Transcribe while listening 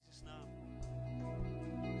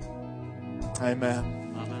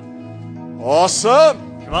Amen. Amen. Awesome.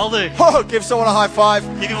 Geweldig. Oh, give someone a high five.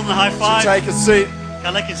 Geef iemand een high So five. take a seat.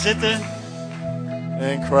 Ga lekker zitten.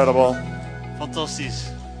 Incredible. Fantastisch.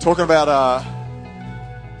 Talking about,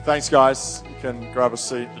 thanks guys. You can grab a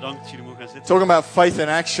seat. Bedankt dat jullie mogen gaan zitten. Talking about faith in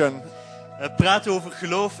action. Praten over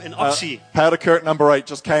geloof in actie. Powderkirk number 8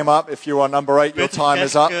 just came up. If you are number 8, your time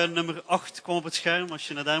is up. Nummer 8 kwam op het scherm als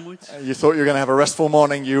je naar daar moet. You thought you were going to have a restful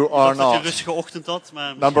morning. You are Dat je een not. rustige ochtend had.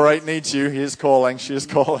 Maar Number 8 needs you. He is calling. She is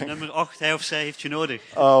calling. nummer 8, hij of zij heeft je nodig.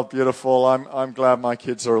 Oh, beautiful. I'm glad my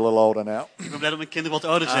kids are a little older now. Ik ben blij dat mijn kinderen wat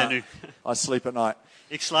ouder zijn nu. I sleep at night.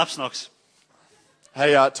 Ik slaap 's nachts.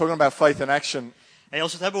 Hey, talking about faith in action. Hey,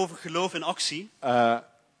 als we het hebben over geloof in actie.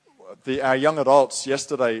 Our young adults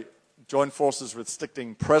yesterday joined forces with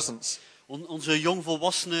Stichting Presence Onze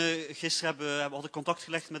jongvolwassenen gisteren hadden contact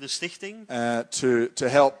gelegd met een stichting. to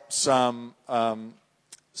help some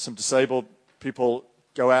disabled people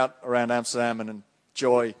go out around Amsterdam and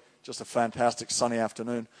enjoy just a fantastic sunny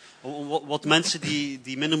afternoon. Om wat mensen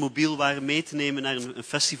die minder mobiel waren mee te nemen naar een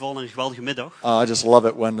festival, naar een geweldige middag. I just love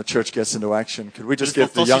it when the church gets into action. Could we just Het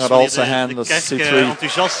is give the young fantastisch adults a wanneer hand, de the kerk C3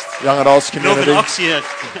 enthousiast young adults geloof in community? actie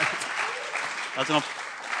heeft. Laten we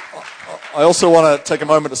I also want to take a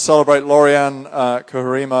moment to celebrate Lorianne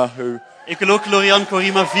Kohorima, Ik wil ook Lorianne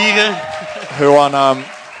Kohorima vieren. who on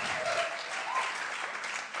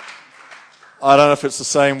I don't know if it's the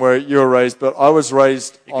same where you were raised, but I was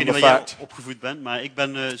raised Ik on weet the niet waar jij fact opgevoed bent, maar ik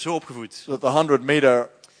ben zo opgevoed. that the 100-meter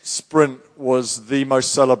sprint was the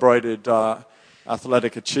most celebrated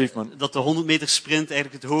athletic achievement. Dat de 100 meter sprint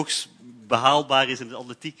eigenlijk het hoogst behaalbaar is in de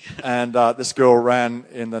atletiek. And this girl ran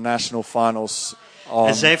in the national finals on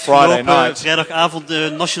En zij heeft Friday gelopen night. vrijdagavond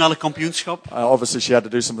de nationale kampioenschap. Obviously, she had to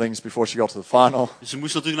do some things before she got to the final. Ze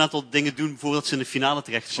moest natuurlijk een aantal dingen doen voordat ze in de finale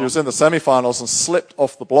terecht She kwam. was in the semifinals and slipped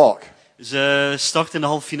off the block. Ze startte in de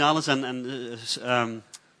halve finales en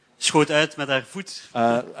schoot uit met haar voet.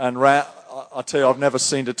 And ran. I tell you, I've never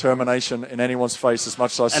seen determination in anyone's face as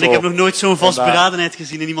much as I En ik heb saw. nog nooit zo'n vastberadenheid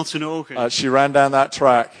gezien in iemand zijn ogen. She ran down that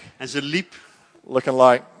track, En ze liep. looking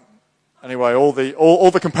like. Anyway,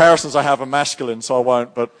 all the comparisons I have are masculine, so I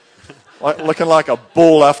won't. But looking like a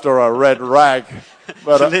bull after a red rag.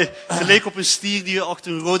 But Ze leek op een stier die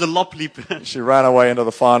achter een rode lap liep. she ran away into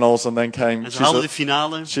the finals and then came. En ze haalde de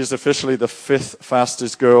finale. She's officially the 5th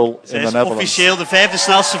fastest girl in Zij the is Netherlands. officieel de 5e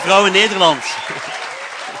snelste vrouw in Nederland.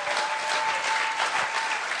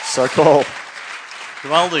 So cool.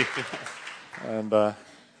 Geweldig. And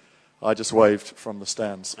I just waved from the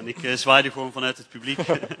stands. En ik zwaaide gewoon vanuit het publiek.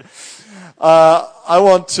 I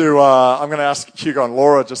want to. I'm going to ask Hugo and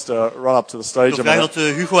Laura just to run up to the stage. Ik wil graag dat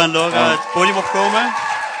Hugo en Laura het podium opkomen.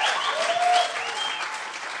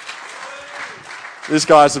 These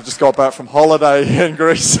guys have just got back from holiday in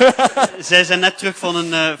Greece. Zij zijn net terug van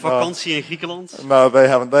een vakantie in Griekenland. No, they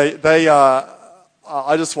haven't.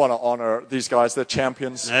 I just want to honor these guys. They're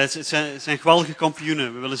champions. Nee, het zijn geweldige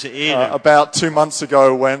kampioenen. We willen ze eren. About 2 months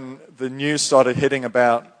ago, when the news started hitting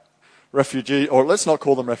about refugees, or let's not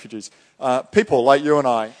call them refugees, people like you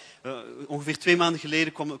and I, Ongeveer 2 maanden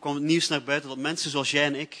geleden kwam het nieuws naar buiten dat mensen zoals jij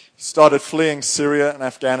en ik started fleeing Syria and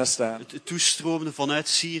Afghanistan. het toestroomden vanuit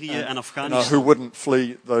Syrië en Who Afghanistan. wouldn't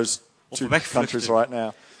flee those two wegvluchten. countries right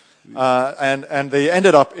now? And they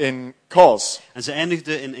ended up in Kos. En ze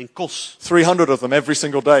eindigden in Kos. 300 of them every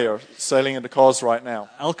single day are sailing into Kos right now.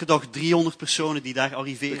 Elke dag 300 personen die daar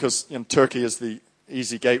arriveren. Because Turkey is the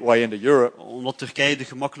easy gateway into Europe. Omdat Turkije de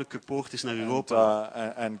gemakkelijke poort is naar Europa.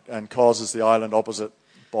 And Kos is the island opposite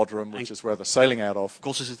Bodrum, which is where they're sailing out of.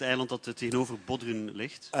 Kos is het eiland dat tegenover Bodrum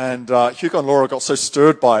ligt. And Hugo and Laura got so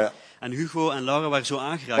stirred by it, En Hugo en Laura waren zo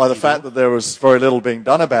aangeraakt by the fact that there was very little being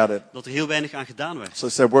done about it. dat er heel weinig aan gedaan werd. So they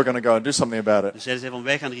said, we're going to go and do something about it. Dus zeiden zij van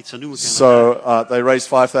wij gaan er iets aan doen. So they raised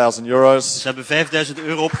 €5,000. Ze hebben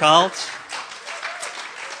 €5.000 opgehaald.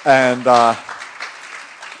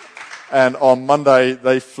 And on Monday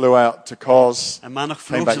they flew out to Kos. En maandag Came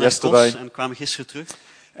vlogen back ze naar yesterday. Kos en kwamen gisteren terug.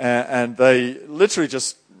 And they literally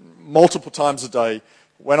just multiple times a day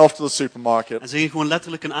went off to the supermarket, En ze gingen gewoon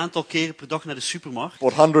letterlijk een aantal keren per dag naar de supermarkt.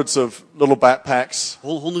 bought hundreds of little backpacks,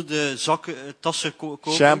 Honderden zakken, tassen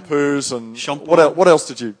kopen. shampoos, and Shampoo. what else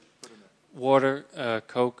did you? Water,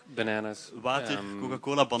 Coke, bananas. Water,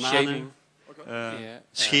 Coca-Cola, bananen, Shaving,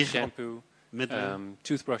 scheer, shampoo, middelen,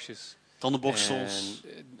 toothbrushes, tandenborstels.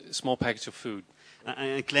 and a small package of food.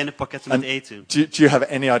 En kleine pakketten met eten. Do you have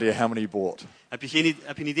any idea how many you bought? Heb je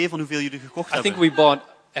een idee van hoeveel jullie gekocht I think hebben? we bought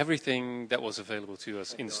everything that was available to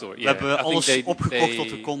us in the store. We hebben alles opgekocht wat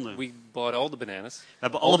we konden. We bought all the bananas. We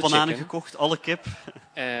hebben all alle the bananen chicken, gekocht, alle kip,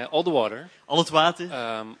 all the water. al het water,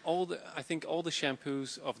 I think all the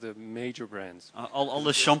shampoos of the major brands.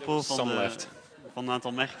 alle shampoo Some left. van een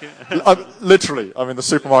aantal merken. Literally, I mean, the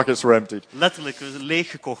supermarkets were emptied. Letterlijk leeg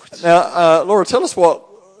gekocht. Now, Laura, tell us what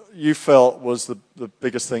you felt was the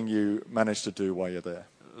biggest thing you managed to do while you're there.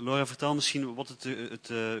 Laura, vertel misschien wat het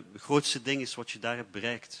grootste ding is wat je daar hebt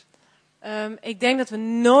bereikt. Ik denk dat we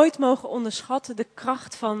nooit mogen onderschatten de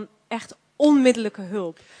kracht van echt onmiddellijke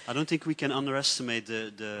hulp. I don't think we can underestimate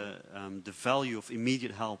the value of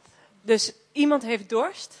immediate help. Dus iemand heeft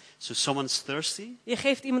dorst, So someone's thirsty, je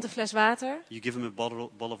geeft iemand een fles water you give him a bottle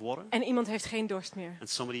of water, en iemand heeft geen dorst meer. and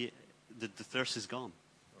somebody, the thirst is gone.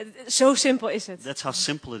 Zo simpel is het. That's how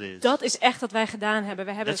simple it is. Dat is echt wat wij gedaan hebben.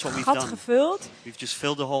 We hebben That's het what we've gat done. gevuld We've just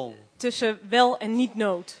filled the hole tussen wel en niet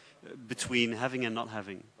nood. between having and not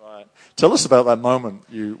having. Right. Tell us about that moment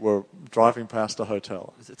you were driving past a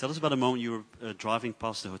hotel. Tell us about the moment you were driving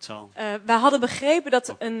past the hotel. Wij hadden begrepen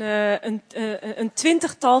dat een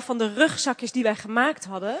twintigtal van de rugzakjes die wij gemaakt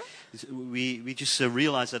hadden, We just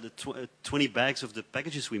realized that the 20 bags of the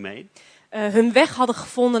packages we made hun weg hadden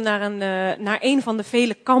gevonden naar een van de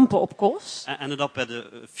vele kampen op Kos. ended up at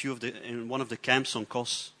in one of the camps on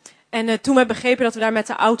Kos. En toen we begrepen dat we daar met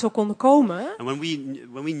de auto konden komen, And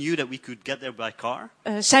when we knew that we could get there by car,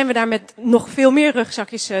 zijn we daar met nog veel meer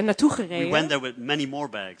rugzakjes naartoe we went gereden. there with many more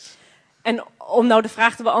bags. En om nou de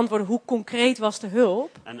vraag te beantwoorden, hoe concreet was de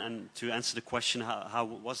hulp? And to answer the question,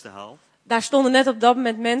 how was the help? Daar stonden net op dat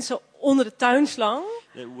moment mensen onder de tuinslang,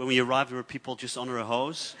 When we arrived, there were people just under a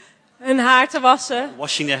hose, hun haar te wassen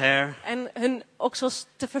washing their hair en hun oksels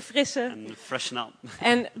te verfrissen and freshen up,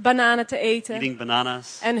 en bananen te eten eating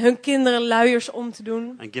bananas, en hun kinderen luiers om te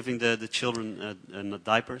doen. and giving the children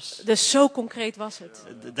diapers. Dus zo concreet was het.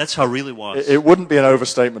 That's how it really was. It wouldn't be an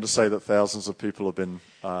overstatement to say that thousands of people have been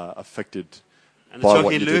affected. En by het zou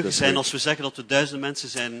what geen you did leugen this zijn week. als we zeggen dat er duizenden mensen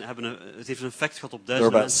zijn, het heeft een effect gehad op There are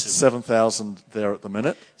duizenden about mensen. 7,000 there at the minute.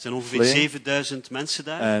 Er zijn ongeveer fleeing. 7000 mensen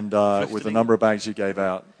daar. And with the vluchtelingen. number of bags you gave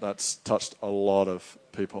out, that's touched a lot of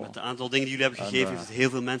people. Met het aantal dingen die jullie hebben gegeven, heeft het heel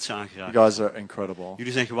veel mensen You aangeraakt. guys are incredible.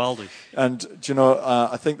 Jullie zijn geweldig. And do you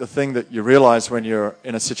know, I think the thing that you realize when you're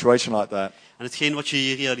in a situation like that En hetgeen wat je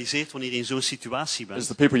hier realiseert wanneer je in zo'n situatie is bent,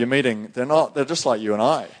 the people you're meeting, they're just like you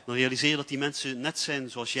and I. dan realiseer je dat die mensen net zijn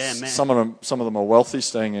zoals jij en mij. Some of them are wealthy,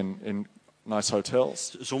 staying in nice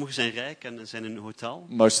hotels. Sommigen zijn rijk en zijn in een hotel.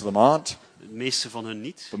 Most of them aren't, De meeste van hen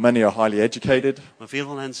niet. but many are highly educated. Maar veel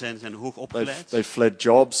van hen zijn hoog opgeleid. They've fled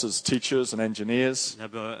jobs as teachers and engineers. Ze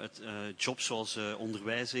hebben jobs zoals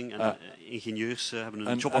onderwijzing en ingenieurs hebben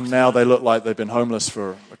een job And achter now de they rug. look like they've been homeless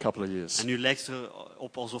for a couple of years. En nu lijkt het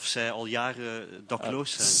erop alsof zij al jaren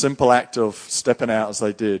dakloos zijn. Simple act of stepping out as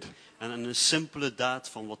they did En een simpele daad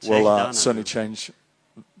van wat zij will gedaan certainly hebben, change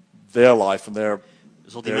their life and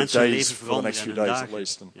zal die their mensen hun days leven for the next veranderen few en hun days at dagen.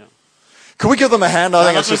 least. And Ja. can we give them a hand? I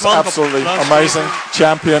think it's laten we just gewoon een absolutely applaus amazing. geven.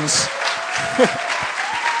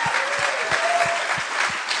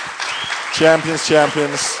 Champions.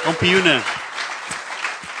 Champions. Kampioenen,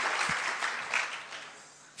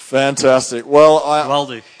 Fantastic. Well,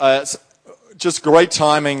 geweldig. it's just great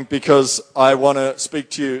timing because I want to speak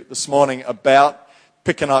to you this morning about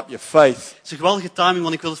picking up your faith. Het is een geweldige timing,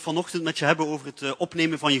 want ik wil het vanochtend met je hebben over het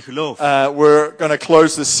opnemen van je geloof. We're going to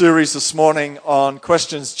close this series this morning on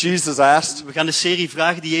questions Jesus asked. We gaan de serie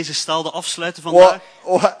vragen die Jezus stelde afsluiten vandaag.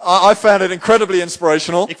 I found it incredibly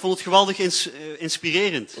inspirational. Ik vond het geweldig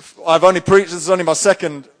inspirerend. I've only preached, this is only my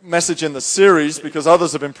second message in the series because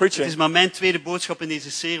others have been Het preaching. is maar mijn tweede boodschap in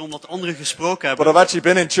deze serie, omdat anderen gesproken But I've hebben.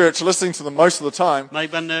 actually been in church listening to them most of the time. Maar ik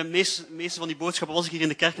ben meeste van die boodschappen was ik hier in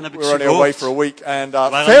de kerk en heb ik We ze were only away gehoord. for a week and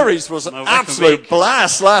Waarom- Ferries was an maar weg een absolute week.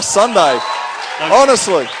 blast last Sunday. Dank-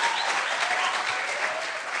 Honestly.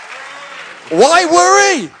 Why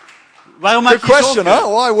worry? Waarom maak Good je je question, zorgen?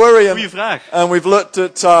 huh? Why worry? Goeie vraag. And we've looked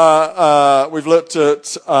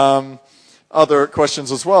at other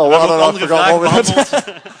questions as well. We I hebben ook don't andere know, I forgot vragen what we had.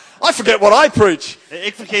 behandeld. I forget what I preach.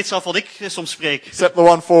 Ik vergeet zelf wat ik soms spreek. Except the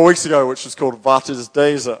one 4 weeks ago, which was called Wat is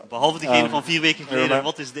deze? Behalve diegene van 4 weken geleden. remember-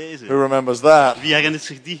 Wat is deze? Who remembers that? Wie herinnert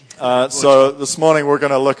zich die? So this morning we're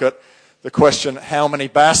going to look at the question, how many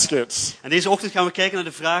baskets? En deze ochtend gaan we kijken naar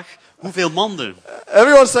de vraag, hoeveel manden?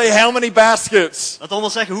 Everyone say, how many baskets? Laat allemaal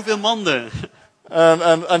zeggen, hoeveel manden?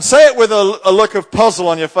 And say it with a look of puzzle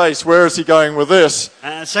on your face. Where is he going with this?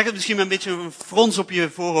 Zeg het misschien met een beetje een frons op je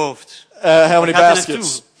voorhoofd. How many Waar gaat hij baskets?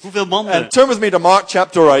 naartoe? Hoeveel manden? And turn with me to Mark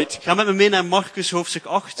chapter 8. Ga met me mee naar Marcus hoofdstuk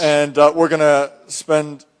 8. And we're going to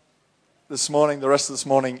spend this morning, the rest of this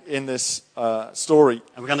morning in this story.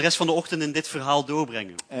 En we gaan de rest van de ochtend in dit verhaal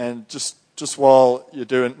doorbrengen. And just while you're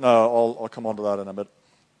doing, no, I'll come on to that in a bit.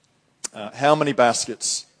 How many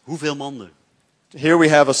baskets? Hoeveel manden? Here we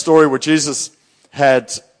have a story where Jesus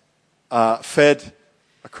had fed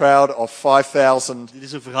a crowd of 5,000. Dit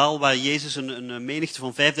is een verhaal waar Jezus een menigte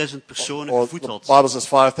van 5.000 personen Or gevoed the had. Bible says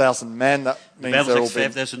 5,000 men. That De means Bijbel there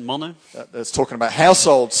zegt will be. 5.000 mannen. That's talking about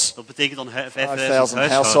households. Dat betekent dan 5.000 5,000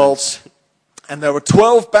 huishoudens. households. And there were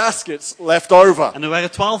 12 baskets left over. En er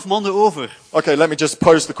waren 12 manden over. Okay, let me just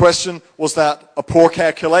pose the question. Was that a poor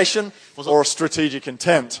calculation Was dat- or a strategic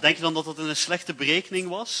intent? Denk je dan dat het een slechte berekening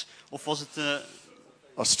was? Of was het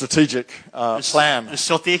A strategic plan. een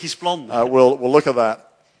strategisch plan? We'll look at that.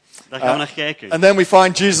 Daar gaan we naar kijken. And then we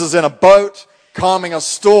find Jesus in a boat calming a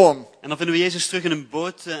storm. En dan vinden we Jezus terug in een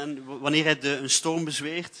boot en wanneer hij een storm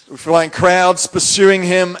bezweert. We find crowds pursuing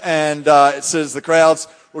him, and it says the crowds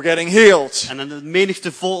were getting healed. En de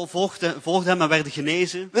menigte volgde hem en werden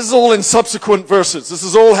genezen. This is all in subsequent verses. This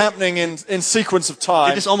is all happening in sequence of Dit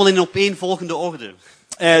time. is allemaal in opeenvolgende orde.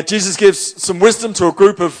 Jesus gives some wisdom to a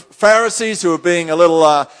group of Pharisees who are being a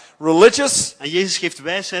little religious. En Jezus geeft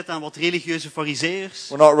wijsheid aan wat religieuze fariseërs.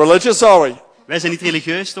 We're not religious, are we? Wij zijn niet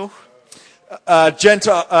religieus, toch?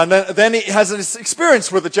 Then he has this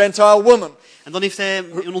experience with a Gentile woman. En dan heeft hij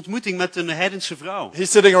een ontmoeting met een heidense vrouw.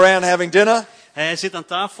 He's sitting around having dinner, Hij zit aan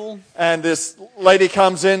tafel and this lady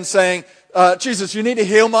comes in saying, Jesus, you need to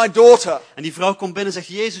heal my daughter. en die vrouw komt binnen en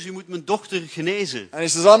zegt, Jezus, u moet mijn dochter genezen. And he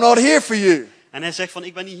says, I'm not here for you. En hij zegt van,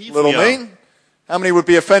 ik ben niet hier voor Little jou. mean. How many would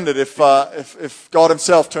be offended if God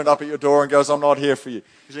himself turned up at your door and goes, I'm not here for you?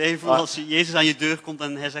 Dus even als Jezus aan je deur komt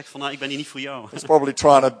en hij zegt van, nou, ik ben hier niet voor jou. He's probably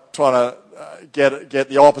trying to get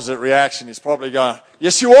the opposite reaction. He's probably going,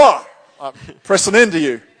 yes, you are. I'm pressing into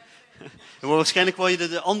you. Waarschijnlijk wil je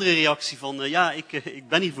de andere reactie van, ja, ik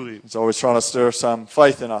ben hier voor u. He's always trying to stir some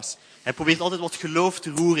faith in us. Hij probeert altijd wat geloof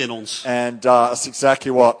te roeren in ons. And that's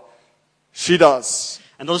exactly what she does.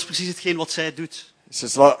 En dat is precies hetgeen wat zij doet.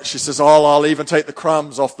 She says, I'll even take the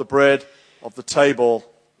crumbs off the bread of the table.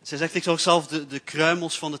 Zij zegt, ik zal zelf de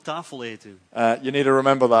kruimels van de tafel eten. You need to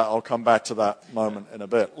remember that. I'll come back to that moment in a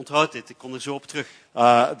bit. Onthoud dit, ik kom er zo op terug.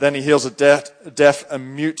 Then he heals a deaf and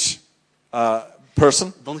mute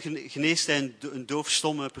person. Dan geneest hij een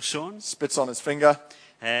doofstomme persoon. Spits on his finger.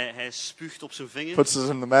 Hij spuugt op zijn vinger. Puts it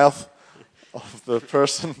in the mouth of the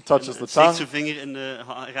person. Touches the Steekt tongue. zijn vinger en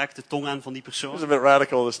raakt de tong aan van die persoon. He's a bit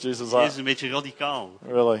radical, this Jesus. Hij is een beetje radicaal.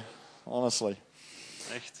 Really, honestly.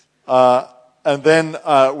 Echt. And then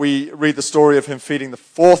we read the story of him feeding the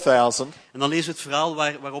 4,000. En dan lezen we het verhaal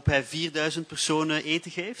waarop hij 4.000 personen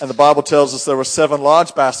eten geeft. And the Bible tells us there were 7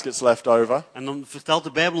 large baskets left over. En dan vertelt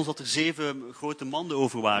de Bijbel ons dat er 7 grote manden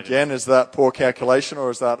over waren. Again, is that poor calculation or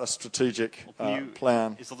is that a strategic Opnieuw,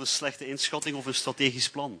 plan? is dat een slechte inschatting of een strategisch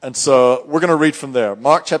plan? And so we're going to read from there.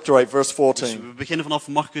 Mark chapter 8, verse Dus 14. we beginnen vanaf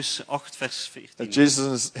Marcus 8, vers 14. Jesus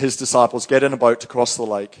and his disciples get in a boat to cross the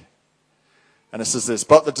lake. And it says this,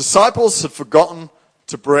 but the disciples had forgotten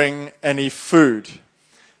to bring any food.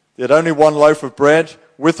 They had only 1 loaf of bread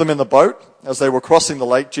with them in the boat. As they were crossing the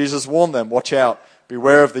lake, Jesus warned them, watch out,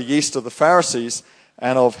 beware of the yeast of the Pharisees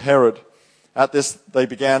and of Herod. At this, they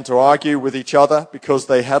began to argue with each other because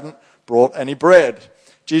they hadn't brought any bread.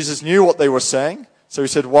 Jesus knew what they were saying, so he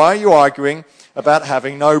said, why are you arguing about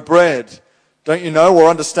having no bread? Don't you know or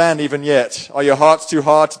understand even yet? Are your hearts too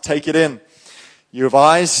hard to take it in? You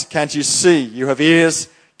have eyes, can't you see? You have ears,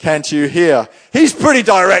 can't you hear? He's pretty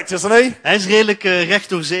direct, isn't he? Hij is redelijk recht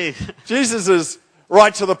door zee. Jesus is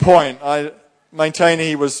right to the point. I maintain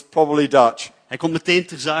he was probably Dutch. Hij komt meteen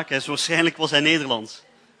ter zake. Waarschijnlijk was hij Nederlands.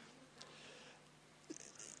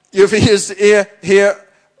 You have ears, hear.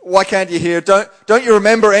 Why can't you hear? Don't you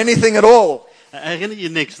remember anything at all? Herinner je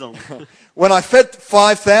niks dan? When I fed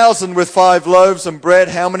 5,000 with 5 loaves and bread,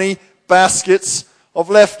 how many baskets of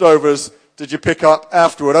leftovers did you pick up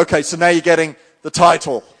afterward? Okay, so now you're getting the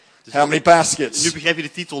title. How many baskets? Nu begrijp je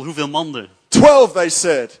de titel. Hoeveel manden? 12, they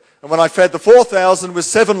said. And when I fed the 4,000 with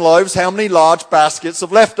 7 loaves, how many large baskets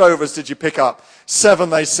of leftovers did you pick up? 7,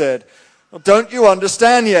 they said. Well, don't you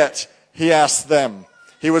understand yet? He asked them.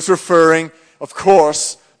 He was referring, of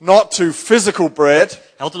course, not to physical bread,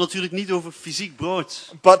 Hij had het natuurlijk niet over fysiek brood.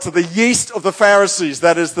 but to the yeast of the Pharisees.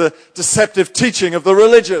 That is the deceptive teaching of the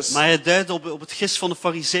religious. Maar hij duidde op het gist van de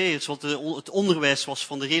fariseërs, wat het onderwijs was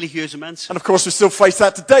van de religieuze mensen. And of course, we still face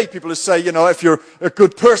that today. People who say, you know, if you're a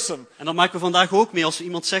good person, En dat maken we vandaag ook mee. Als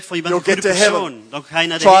iemand zegt van je bent een You'll goede get to persoon, dan ga je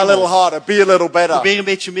naar de try a little hemel. harder, be a little better. Probeer een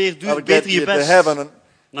beetje meer, doe That'll beter get je you to best. heaven. And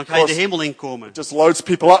Dan ga je de hemel inkomen. It just loads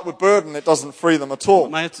people up with burden. It doesn't free them at all.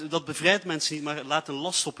 Maar dat bevrijdt mensen niet, maar het laat een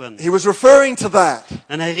last op hen. He was referring to that.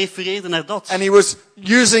 En hij refereerde naar dat. And he was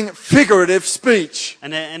using figurative speech.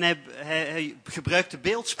 En hij gebruikte And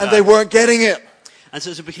beeldspraak. they weren't getting it. En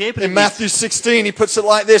ze begrepen In het niet. Matthew 16, he puts it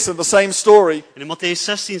like this in the same story. En in Mattheüs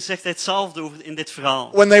 16 zegt hij hetzelfde in dit verhaal.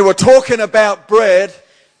 When they were talking about bread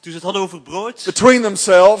Toen ze het hadden over brood, between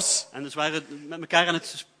themselves, en dus waren met elkaar aan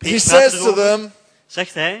het he praten says to erover, them,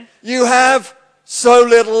 zegt hij, you have so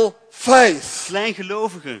little faith.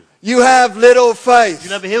 kleingelovigen, You have little faith.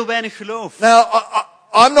 jullie hebben heel weinig geloof. Now,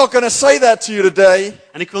 I'm not going to say that to you today.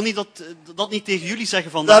 En ik wil niet dat niet tegen jullie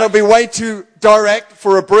zeggen That'll vandaag. be way too direct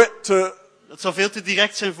for a Brit to... Dat zou veel te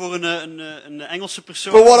direct zijn voor een Engelse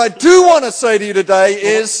persoon. But what I do want to say to you today Maar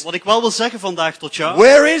is, wat ik wel wil zeggen vandaag tot jou,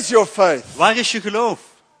 where is your faith? waar is je geloof?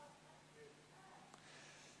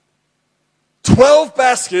 12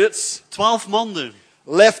 baskets 12 manden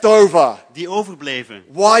left over. die overbleven.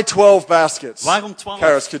 Why 12 baskets? Waarom 12?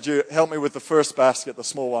 Karis, could you help me with the first basket, the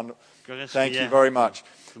small one? Karis, Thank ja. you very much.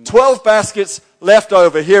 12 baskets left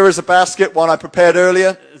over. Here is a basket, one I prepared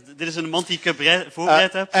earlier. Dit is een mand die ik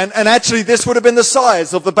voorbereid heb. And actually, this would have been the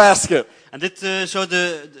size of the basket. En dit zou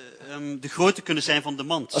de grootte kunnen zijn van de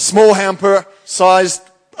mand. A small hamper, sized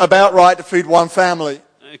about right to feed one family.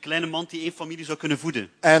 Een kleine mand die één familie zou kunnen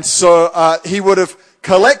voeden. And so he would have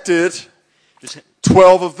collected Dus,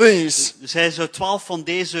 12 of these dus hij zou 12 van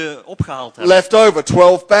deze opgehaald hebben. left over,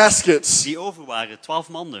 12 baskets Die over waren, 12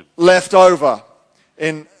 manden. left over.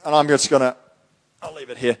 And I'm just gonna, I'll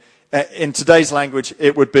leave it here. In today's language,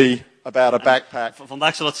 it would be about a backpack.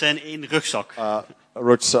 Vandaag zal het zijn één rugzak. A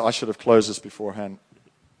rucksack. I should have closed this beforehand.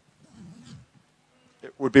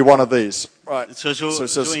 It would be one of these, right? Het zou So it zo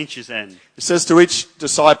says, eentje zijn. it says to each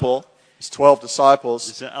disciple, it's 12 disciples,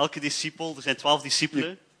 Dus elke discipel, er zijn 12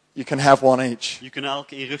 discipelen. you can have one each. Je kunt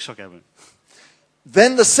elke één rugzak hebben.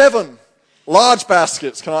 Then the 7 large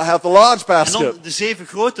baskets. Can I have the large En basket? dan de 7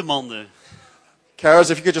 grote manden. Karis,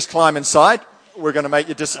 if you could just climb inside, we're going to make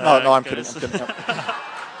you No, I'm kidding. Karis. I'm kidding.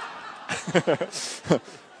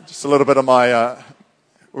 Just a little bit of my...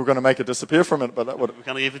 we're going to make it disappear for a minute, but that would We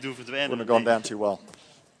gaan er even doen verdwijnen. wouldn't have gone down too well.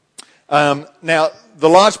 Now, the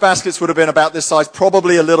large baskets would have been about this size,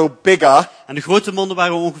 probably a little bigger. En de grote manden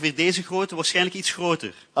waren ongeveer deze grootte, waarschijnlijk iets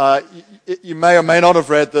groter. You may or may not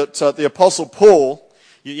have read that the Apostle Paul,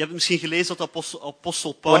 Je hebt misschien gelezen dat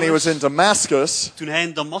apostel when he was Paulus, in Damascus, toen hij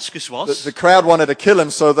in Damascus was, the crowd wanted to kill him,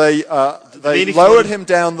 so they menigte lowered wilde- him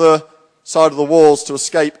down the side of the walls to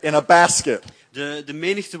escape in a basket. de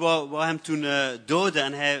menigte wou hem toen doden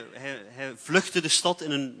en hij vluchtte de stad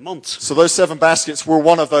in een mand. So those 7 baskets were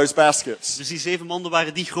one of those baskets. Dus die 7 manden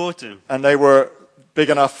waren die grootte. And they were big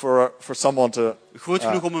enough for someone to Groot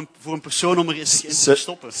genoeg voor een persoon om er in te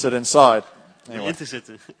verstoppen, sit inside. erin Anyway, te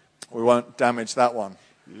zitten. we won't damage that one.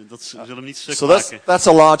 We zullen hem niet stuk So maken. that's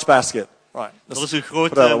a large basket. Right. Dat Let's is een grote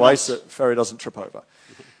put it away mand. so Ferry doesn't trip over.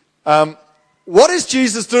 What is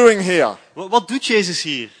Jesus doing here? Wat doet Jezus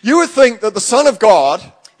hier? You would think that the Son of God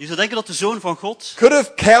Je zou denken dat de Zoon van God could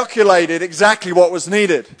have calculated exactly what was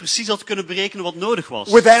needed precies had kunnen berekenen wat nodig was.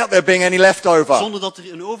 without there being any left over. Zonder dat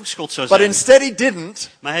er een overschot zou But zijn. instead he didn't.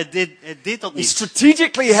 Maar hij deed dat He niet.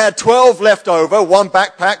 strategically had 12 left over, one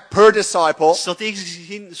backpack per disciple. Strategisch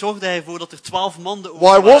gezien zorgde hij ervoor dat er 12 manden over Why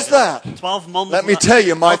waren. was that? 12 manden Let me voor tell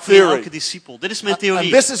you my elk voor theory. elke discipel. Dit is mijn And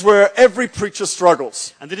theorie. this is where every preacher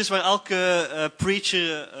struggles. En dit is waar elke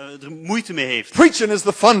preacher er moeite mee heeft. Preaching is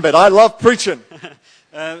the fun bit. I love preaching.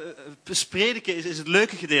 Prediken is het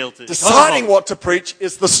leuke gedeelte. Ik hou Deciding ervan. what to preach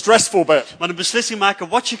is the stressful bit. Maar de beslissing maken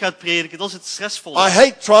wat je gaat prediken, dat is het stressvolle. I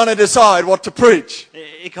hate trying to decide what to preach.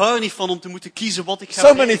 Ik hou er niet van om te moeten kiezen wat ik ga So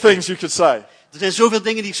many prediken. things you could say. Er zijn zoveel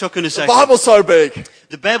dingen die ik zou kunnen The zeggen. Bible's so big.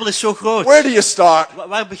 De Bijbel is zo groot. Where do you start?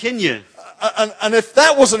 Waar begin je? And if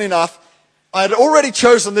that wasn't enough, I had already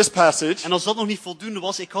chosen this passage, En als dat nog niet voldoende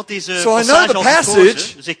was, ik had deze So I know passage the al passage.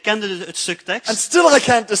 gekozen. Dus ik kende het stuk tekst. and still I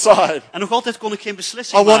can't decide. En nog altijd kon ik geen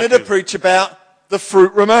beslissing I wanted to maken. preach about the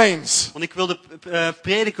fruit remains. Want ik wilde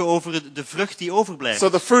prediken over de vrucht die overblijft. So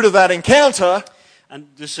the fruit of that encounter En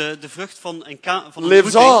dus de vrucht van een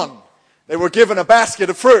lives ontmoeting on. They were given a basket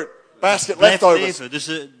of fruit, basket blijft leftovers. leven. Dus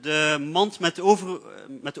de mand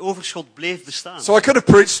met overschot bleef bestaan. So I could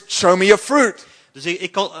have preached, show me your fruit. Dus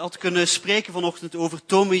ik had kunnen spreken vanochtend over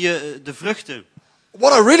toon me je de vruchten.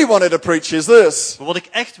 What I really wanted to preach is this. Maar wat ik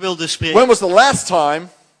echt wilde spreken, When was the last time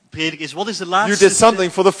prediken is, wat is de you did laatste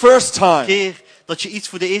something for the first time? keer dat je iets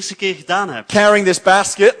voor de eerste keer gedaan hebt? Carrying this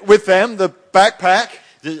basket with them, the backpack,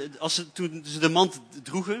 Toen ze de mand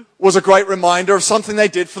droegen, was a great reminder of something they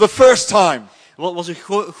did for the first time. Het was een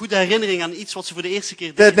goede herinnering aan iets wat ze voor de eerste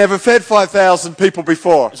keer They'd deden. never fed 5,000 people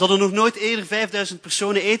before. Ze hadden nog nooit eerder 5000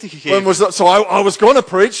 personen eten When gegeven. was that? So I was going to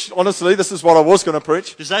preach. Honestly, this is what I was going to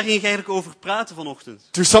preach. Dus daar ging ik eigenlijk over praten vanochtend.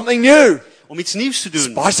 Do something new. Om iets nieuws te doen.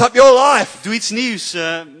 Spice up your life. Doe iets nieuws.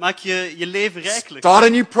 Maak je leven rijkelijk. Start a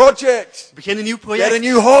new project. Begin een nieuw Get a project.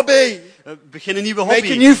 new hobby. Begin een nieuwe Make a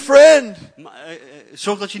hobby. new friend.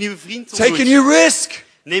 Zorg dat je een nieuwe vriend Take a ontmoet. new risk.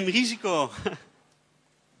 Neem risico.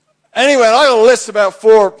 Anyway, I got a list about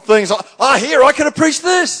 4 things. Here, I could have preached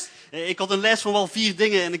this. Ik had een lijst van wel 4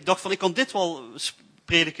 dingen en ik dacht van ik kan dit wel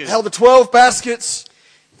prediken. How the 12 baskets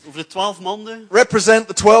Over de 12 manden. represent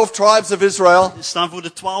the 12 tribes of Israel, Staan voor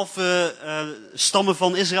de 12 stammen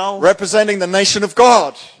van Israël. representing the nation of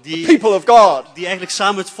God, the Die- people of God. Die eigenlijk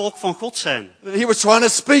samen het volk van God zijn. He was trying to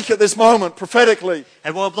speak at this moment prophetically.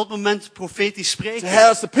 Hij wou op dat moment profetisch spreken.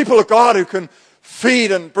 How's the people of God who can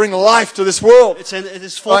feed and bring life to this world? Het is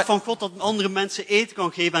het volk Right. van God dat andere mensen eten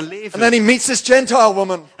kan geven en leven. And then he meets this Gentile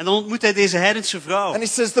woman, En dan ontmoet hij deze heidense vrouw. and he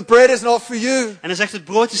says, the bread is not for you. En hij zegt, het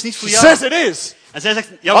brood is niet voor She jou. says it is. En zij zegt,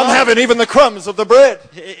 I'm jawel, having even the crumbs of the bread.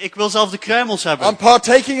 ik wil zelf de kruimels hebben. I'm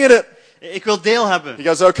partaking in it. Ik wil deel hebben. He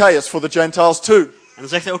goes, okay, it's for the Gentiles too. En dan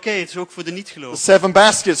zegt hij, oké, het is ook voor de The niet-geloof. 7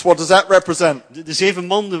 baskets, what does that represent? De 7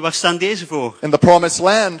 manden, waar staan deze voor? In the promised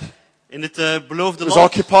land, In het beloofde it was land.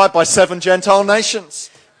 occupied by 7 Gentile nations.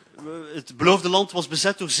 Het beloofde land was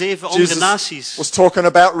bezet door 7 andere Jesus naties. was talking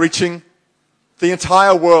about reaching the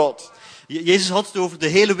entire world. Jezus had het over de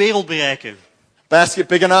hele wereld bereiken. Basket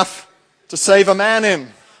big enough to save a man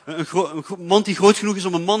in. Een mand die groot genoeg is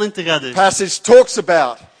om een man in te redden. Passage talks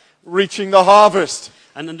about reaching the harvest.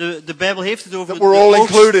 En de Bijbel heeft het over That we're all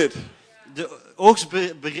included. de oogst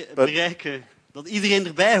bereiken. Dat iedereen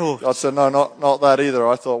erbij hoort. God said, no, not that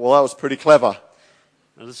either. I thought, well, that was pretty clever.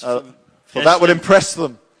 Dat is Well, vrij that would slim. impress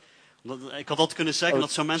them. Ik had dat kunnen zeggen,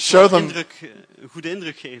 dat zou mensen Show wel them een goede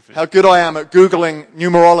indruk geven. how good I am at Googling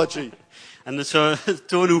numerology. En dat zou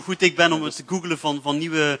tonen hoe goed ik ben om het te googlen van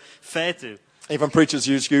nieuwe feiten. Even preachers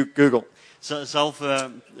use Google. Zelf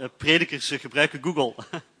predikers gebruiken Google.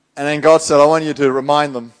 And then God said, I want you to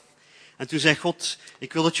remind them En toen zei God,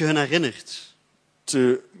 ik wil dat je hun herinnert.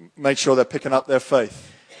 to make sure they're picking up their faith.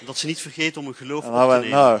 Dat ze niet vergeten om hun geloof And op I te went,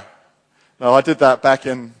 nemen. no, I did that back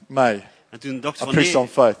in May. En toen dacht ik I van preached on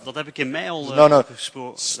nee, faith. dat heb ik in mei al No. daarover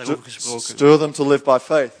gesproken. Stir them to live by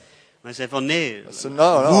faith. Maar hij zei van nee, said,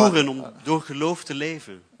 no, roeren om door geloof te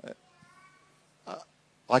leven.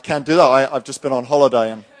 I can't do that. I've just been on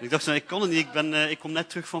holiday and Ik dacht, ik kan het niet, ik kom net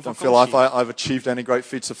terug van don't feel like vakantie. I've achieved any great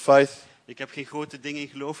feats of faith. Ik heb geen grote dingen in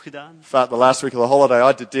geloof gedaan. In fact, the last week of the holiday,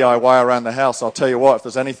 I did DIY around the house. I'll tell you what, if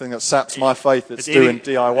there's anything that saps my faith, it's doing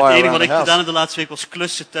DIY het enige around wat the ik gedaan house. heb de laatste week was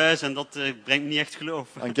klussen thuis en dat brengt me niet echt geloof.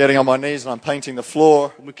 I'm getting on my knees and I'm painting the floor.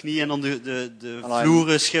 Op mijn knieën en dan de And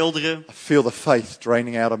vloeren schilderen. I feel the faith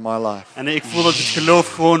draining out of my life. En ik voel dat het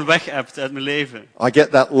geloof gewoon weg hebt uit mijn leven. I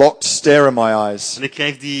get that locked stare in my eyes, En ik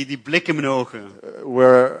krijg die blik in mijn ogen.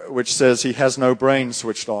 which says he has no brain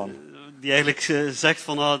switched on. Die eigenlijk zegt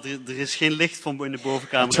van er is geen licht van in de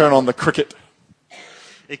bovenkamer. Turn on the cricket.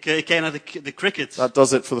 Ik kijk naar de cricket. That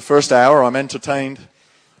does it for the first hour. I'm entertained.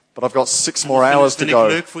 But I've got 6 more hours to vind ik go.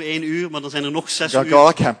 leuk voor 1 uur, maar dan zijn er nog 6 I uur. go,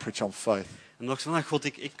 God, I can't preach on faith. En dan dacht ik van, God,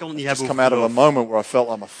 ik kan het niet Just hebben come over out of a geloof. moment where I felt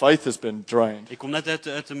like my faith has been drained. Ik kom net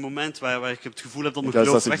uit een moment waar ik het gevoel heb dat He mijn goes,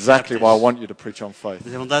 geloof that's weggehaald exactly why I is. want you to preach on faith.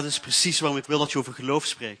 Hij zei, want dat is precies waarom ik wil dat je over geloof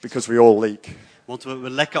spreekt. Because we all leak. Want we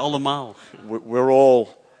lekken allemaal. We're all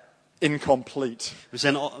incomplete We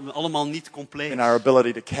zijn allemaal niet compleet. in our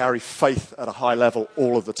ability to carry faith at a high level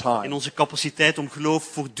all of the In time. onze capaciteit om geloof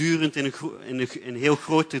voortdurend in een heel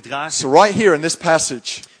groot te dragen. So right here in this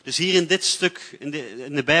passage, Dus hier in dit stuk in de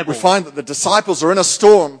we Bijbel find that the disciples are in a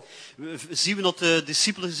storm zien we dat de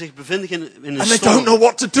discipelen zich bevinden in een and they don't know storm.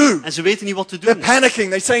 what to do. En ze weten niet wat te They're doen. panicking.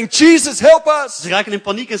 They're saying, Jesus, help us. Ze raken in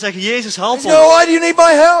paniek en zeggen, Jezus, help He ons. says, why do you need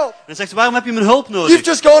my help? En hij zegt, waarom heb je mijn hulp You've nodig?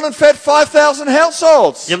 just gone and fed 5,000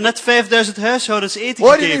 households. Je hebt net 5000 huishoudens eten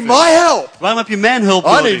Why do you need gegeven. my help? Waarom heb je mijn hulp I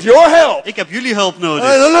need nodig? your help. Ik heb jullie hulp And nodig.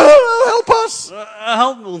 they say, no, help us.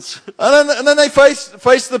 Help ons. And then they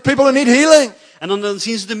face the people who need healing. En dan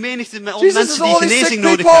zien ze de menigte met alle Jesus, mensen die all these genezing sick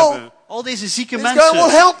nodig people. hebben. Al deze zieke He's going, well,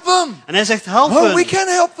 mensen. help them. En hij zegt, help Oh, we hen. can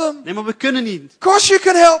help them. Nee, maar we kunnen niet. Of course you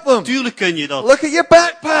can help them. Tuurlijk kun je dat. Look at your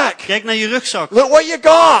backpack. Kijk naar je rugzak. Look what you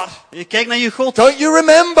got. Kijk naar je God. Don't you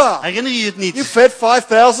remember? Herinner je het niet? You fed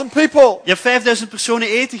 5,000 people. Je hebt 5000 personen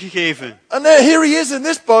eten gegeven. And here he is in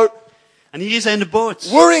this boat, En hier is hij in de boot.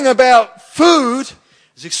 worrying about food.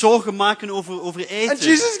 Zich zorgen maken over And eten.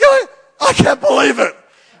 Jesus is going, I can't believe it.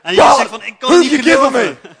 En Jezus God, zegt van, ik kan who het have niet you given me?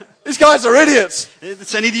 geloven. These guys are idiots. Het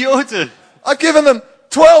zijn idioten. I've given them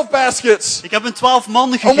 12 baskets. Ik heb hun 12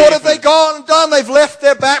 mannen And what have they gegeven. gone and done? They've left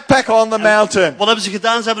their backpack on the mountain. Wat hebben ze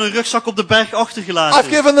gedaan? Ze hebben een rugzak op de berg I've achtergelaten.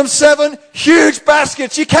 given them 7 huge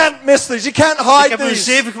baskets. You can't miss these. You can't Ik hide heb hun these.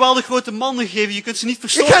 7 geweldig grote mannen gegeven. Je kunt ze niet You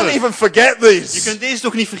verstoppen. can't even forget Je these. kunt deze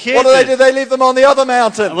toch niet What do? vergeten. They leave them on the other En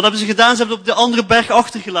mountain. wat hebben ze gedaan? Ze hebben het op de andere berg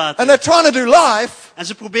achtergelaten. And they're trying to do life En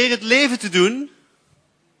ze proberen het leven te doen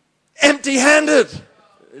empty-handed.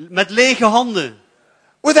 met lege handen.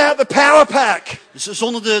 Without the power pack.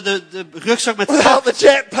 Zonder de rugzak met Without the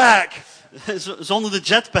jetpack. zonder de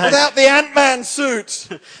jetpack. Without the Ant-Man suit.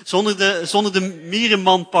 Zonder de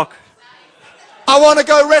mierenmanpak. I want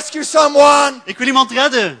to go rescue someone. Ik wil iemand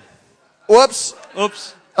redden. Whoops.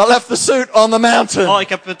 Oeps. I left the suit on the mountain. Oh, ik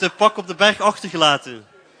heb het pak op de berg achtergelaten.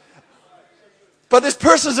 But this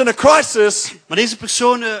person's in a crisis. Maar deze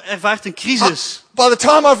persoon ervaart een crisis. By the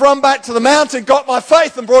time I've run back to the mountain, got my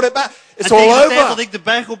faith and brought it back, it's En all tegen de tijd dat over. ik de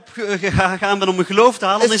berg op gegaan ben om mijn geloof te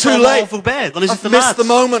halen, dan It's is het too allemaal late. voorbij. Dan is het I've te missed laat.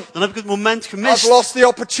 the moment. Dan heb ik het moment I've gemist. lost the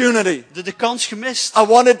opportunity. De kans gemist. I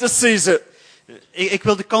wanted to seize it, Ik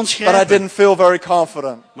wil de kans but I grijpen. didn't feel very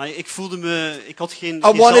confident. Maar ik had geen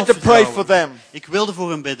I wanted to pray for zelfvertrouwen. them, Ik wilde voor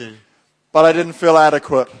hen bidden. but I didn't feel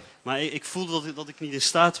adequate. Maar ik voelde dat ik niet in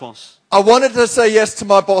staat was. I wanted to say yes to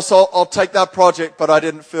my boss, I'll take that project, but I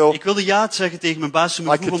didn't feel. Ik wilde ja zeggen tegen mijn baas om I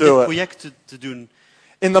me vroeg om could do dit it. project te doen.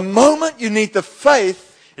 In the moment you need the faith,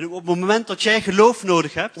 En op het moment dat jij geloof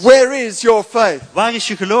nodig hebt, where is your faith? waar is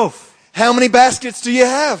je geloof? How many baskets do you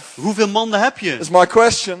have? Hoeveel manden heb je? Is my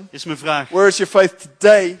question. Is mijn vraag. Where is your faith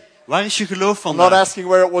today? Waar is je geloof I'm not vandaag? asking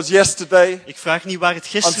where it was yesterday. Ik vraag niet waar het I'm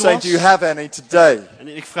gisteren saying, do you was. have any today? En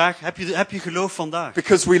ik vraag, heb je geloof vandaag?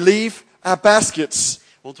 Because we leave our baskets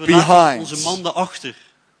Want we laten behind. onze manden achter.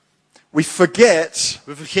 We forget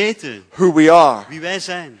We vergeten who we are. wie wij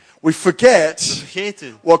zijn. We We forget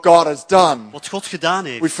vergeten what God has done. wat God gedaan We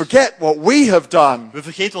heeft. forget what we have done. We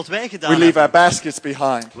vergeten wat wij We gedaan leave hebben. our baskets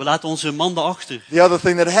behind. We laten onze manden achter. The other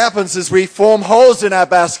thing that happens is we form holes in our En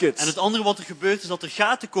baskets. het andere wat er gebeurt is dat er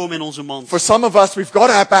gaten komen in onze mand. For some of us, we've got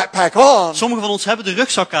our backpack on, Sommigen van ons hebben de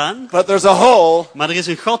rugzak aan, but there's a hole maar er is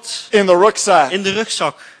een gat in the rucksack. in de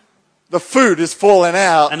rugzak. The food is falling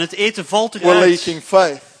out. En het eten valt We're eruit. leaking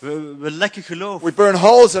faith. We lekken geloof. We burn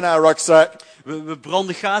holes in our rucksack We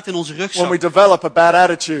branden gaten in onze when we rugzak. develop a bad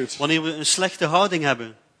attitude. Wanneer we een slechte houding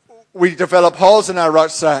hebben. We develop holes in our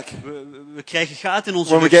rucksack We krijgen gaten in onze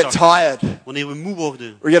when we get rugzak. tired. Wanneer we moe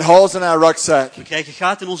worden. We get holes in our rucksack We krijgen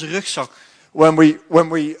gaten in onze rugzak. when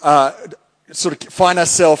we sort of find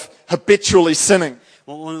ourselves habitually sinning.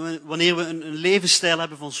 Wanneer we een levensstijl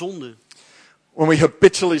hebben van zonde. When we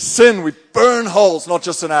habitually sin, we burn holes, not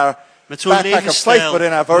just in our Met zo'n backpack of faith, levensstijl but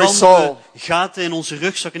in our very branden soul. we gaten in onze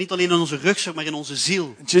rugzak. En niet alleen in onze rugzak, maar in onze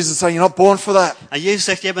ziel. Jesus is saying, you're not born for that. En Jezus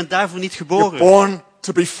zegt, jij bent daarvoor niet You're geboren. born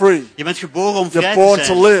to be free. Je bent geboren om You're vrij born te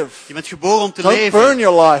to zijn. live. Je bent geboren om te Don't leven. burn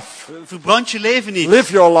your life. Verbrand je leven niet.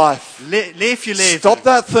 Live your life. Leef je leven. Stop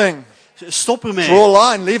that thing. Stop ermee. Draw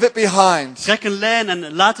a line. Leave it behind. Trek een lijn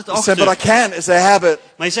en laat het You say, but I achter. can't. It's a habit.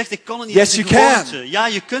 Maar je zegt, ik kan het niet. Yes, Het is you een can. gewoonte. Ja,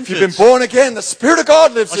 je kunt If you've been het. born again, the Spirit of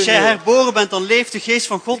God lives Als in jij you. herboren bent, dan leeft de geest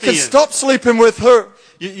van God You in can je. stop sleeping with her.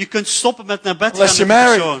 Je kunt stoppen met naar bed gaan Unless met you're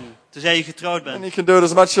die married. persoon. Tenzij je getrouwd And bent. you can do it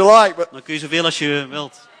as much as you like, but Dan kun je zoveel als je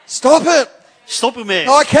wilt. stop it. Stop ermee.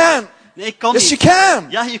 No, I can't. Nee, ik kan Yes, you niet. can.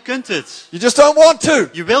 Ja, je kunt het. You just don't want to.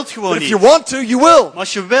 Je wilt gewoon But if niet. you want to, you will. Maar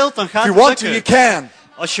als je wilt, dan gaat If you het want to, you lukken. can.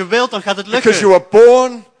 Als je wilt, dan gaat het Because you lukken. are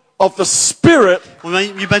born of the Spirit. Want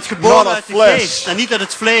je bent Not geboren of uit de flesh. geest en niet uit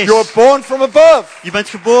het vlees. You are born from above. Je bent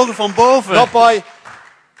geboren van boven. Not by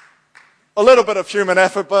a little bit of human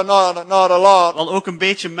effort, but not a lot. Wel ook een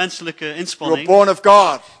beetje menselijke You are inspanning. born of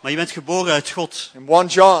God. Maar je bent geboren uit God. In 1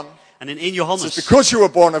 John, En in 1 it says, Johannes because you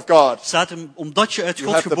were born of God, staat er, omdat je uit you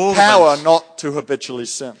God have the geboren power bent, not to habitually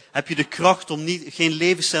sin. heb je de kracht om geen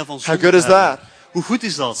levensstijl van How zonde good te is hebben. that? Hoe goed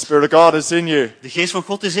is dat? Spirit of God is in you. De geest van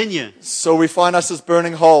God is in je. So we find us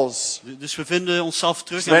burning holes. Dus we vinden onszelf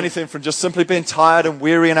terug. Is there anything from just simply being tired and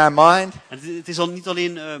weary in our mind, En het is al niet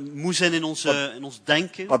alleen moe zijn in ons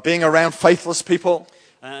denken. by being around faithless people,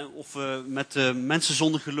 Of met mensen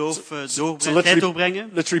zonder geloof to tijd doorbrengen.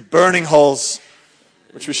 literally burning holes,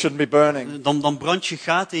 which we shouldn't be burning. Dan brand je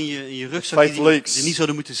gaten in je rugzak Faith die leaks. niet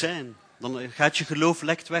zouden moeten zijn. Dan gaat je geloof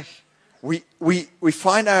lekt weg. We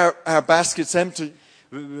find our baskets empty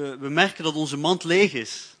We merken dat onze mand leeg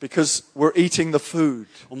is. because we're eating the food,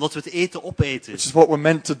 Omdat we het eten opeten. which is what we're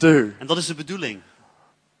meant to do. En dat is de bedoeling.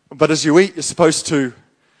 But as you eat, you're supposed to go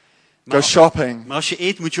Maar, shopping maar als je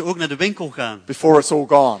eet moet je ook naar de winkel gaan. before it's all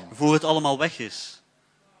gone. Voor het allemaal weg is.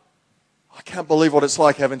 I can't believe what it's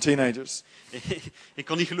like having teenagers. Ik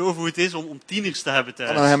kan niet geloven hoe het is om tieners te hebben I don't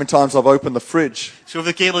know thuis. how many times I've opened the fridge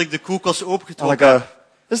Zoveel keer dat ik de koelkast and I opengetrokken go, heb.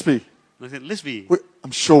 Lisby. Dan dacht ik, Lisby.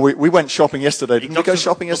 I'm sure we went shopping yesterday. Ik Didn't we dacht go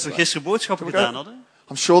shopping dat we yesterday? gisteren boodschappen Did we go? gedaan hadden.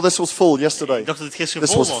 I'm sure this was full yesterday. Ik dacht dat het gisteren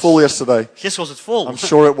This vol was full yesterday. Gisteren was het vol. I'm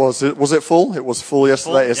sure it was. Was it full? It was full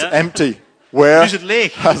yesterday. Full, It's yeah. empty. Nu Where is het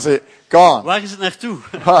leeg. has it gone? Waar is het naartoe?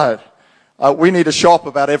 Right. We need to shop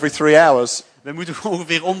about every 3 hours Wij moeten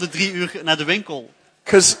ongeveer om de 3 uur naar de winkel.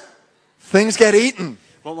 because things get eaten.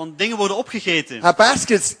 Want dingen worden opgegeten. Our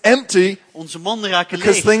basket's empty Onze manden raken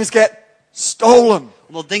because leeg. things get stolen.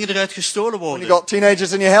 Omdat dingen eruit gestolen When you worden. got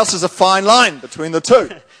teenagers in your house, there's a fine line between the two.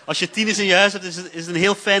 Als je tieners in je huis hebt, is het een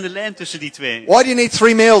heel fijne lijn tussen die twee. Why do you need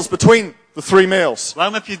 3 meals between the 3 meals?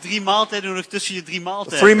 Waarom heb je 3 maaltijden nodig tussen je 3 The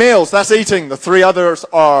maaltijden? 3 meals, that's eating. The 3 others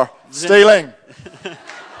are stealing.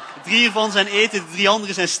 3 hiervan zijn eten, de 3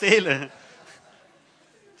 andere zijn stelen.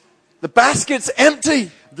 The basket's empty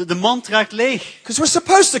De mand raakt leeg. because we're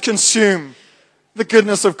supposed to consume the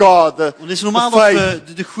goodness of God, Want het is the normaal dat faith.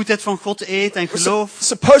 we de goedheid van God eten en We're geloof.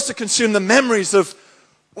 supposed to consume the memories of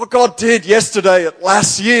what God did yesterday,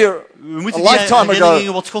 last year, We a moeten die lifetime herinneringen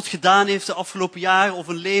ago. wat God gedaan heeft de afgelopen jaar of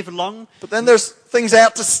een leven lang. But then there's things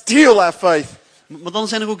out to steal our faith, Maar dan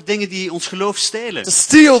zijn er ook dingen die ons geloof stelen. to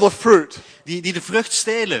steal the fruit. Die de vrucht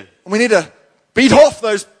stelen. And we need to beat off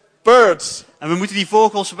those birds En we moeten die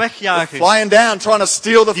vogels wegjagen. flying down, trying to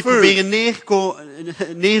steal the Die food. proberen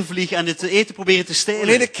neervliegen en het eten proberen te We need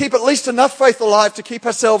stelen. to keep at least enough faith alive to keep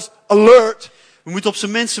ourselves alert We moeten op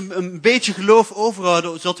zijn minst een beetje geloof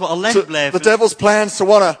overhouden, zodat we to alert the blijven. devil's plans to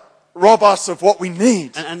want to rob us of what we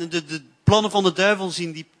need. En de plannen van de duivel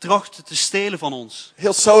zien die trachten te stelen van ons.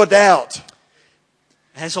 He'll sow a doubt.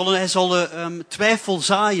 Hij zal twijfel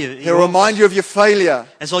zaaien. in je He'll hoofd. remind you of your failure.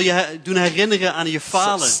 Hij zal je doen herinneren aan je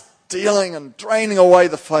falen. Stealing and draining away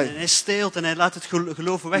the faith. En hij steelt en hij laat het geloof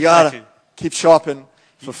You gotta wegtrekken. keep shopping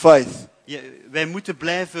for faith. Wij moeten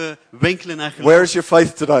blijven winkelen naar Where geloof. is your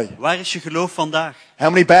faith today? Waar is je geloof vandaag? How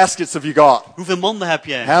many baskets have you got? Hoeveel manden heb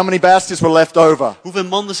jij? How many baskets were left over? Hoeveel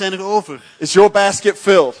manden zijn er over? Is your basket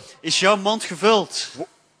filled? Is jouw mand gevuld?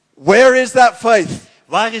 Where is that faith?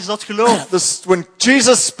 Waar is dat geloof? When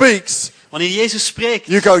Jesus speaks, Wanneer Jezus spreekt,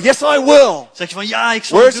 you go, yes, I will. zeg je van ja, ik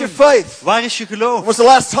zal Where het is your doen. faith? Waar is je When geloof? was the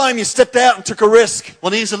last time you stepped out and took a risk?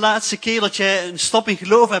 Wanneer is de laatste keer dat jij een stap in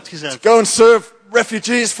geloof hebt gezet? Go and serve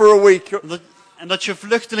refugees for a week. En dat je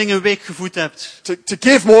vluchtelingen een week gevoed hebt. To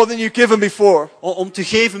give more than you've given before. Om te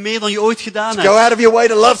geven meer dan je ooit gedaan Go hebt. out of your way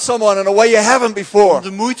to love someone in a way you haven't Om before.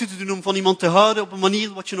 de moeite te doen om van iemand te houden op een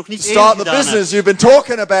manier wat je nog niet To eerder start the gedaan hebt. business you've been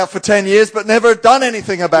talking about for 10 years but never done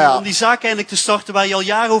anything Om about. die zaak eindelijk te starten waar je al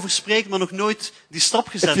jaren over spreekt, maar nog nooit die stap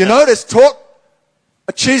gezet If you hebt. notice, talk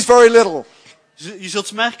achieves very little Je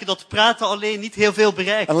zult merken dat praten alleen niet heel veel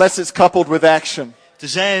bereikt. unless it's coupled with action.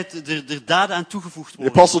 Tenzij er daden aan toegevoegd The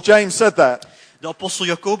worden. Apostle James said that. De apostel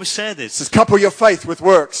Jacobus zei He dit. says, couple your faith with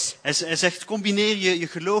works. Hij zegt, combineer je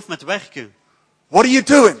geloof met werken. What are you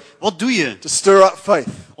doing Wat doe je to stir up faith?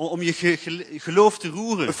 om je geloof te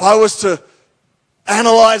roeren? If I was to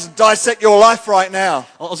analyze and dissect your life right now,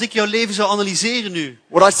 Als ik jouw leven zou analyseren nu,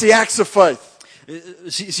 would I see acts of faith?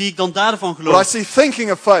 zie ik dan daden van Would I geloof? see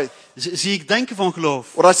thinking of faith? Zie ik denken van geloof?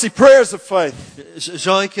 Would I see prayers of faith?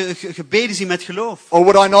 Zou ik gebeden zien met geloof? Or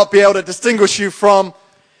would I not be able to distinguish you from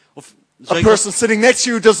Of a zou, person sitting next to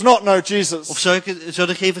you who does not know Jesus? zou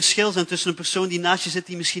er geen verschil zijn tussen een persoon die naast je zit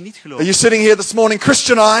die misschien niet Are gelooft? you sitting here this morning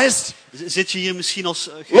Christianized? Zit je hier misschien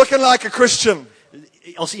Looking like a Christian,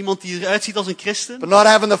 als iemand die eruit ziet als een christen, but not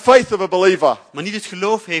having the faith of a believer? maar niet het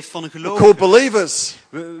geloof heeft van een We're gelovige? called believers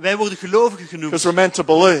Wij worden gelovigen genoemd, because we're meant to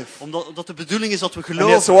believe. omdat de bedoeling is dat we And yet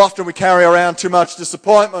geloven. so often we carry around too much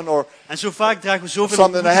disappointment or En zo vaak dragen we zoveel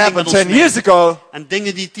something that ontmoediging happened met ons 10 mee. years ago En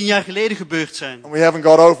dingen die 10 jaar geleden gebeurd zijn. and we haven't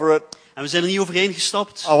got over it. En we zijn er niet overheen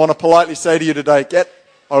gestapt. I want to politely say to you today, get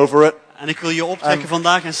over it. En ik wil je optrekken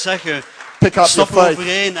vandaag en zeggen, Pick up your stap er faith.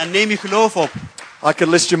 overheen en neem je geloof op. I could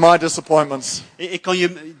list you my disappointments. Ik kan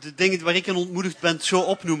je de dingen waar ik in ontmoedigd ben zo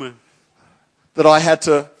opnoemen. That I had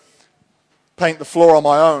to paint the floor on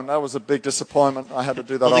my own. That was a big disappointment. I had to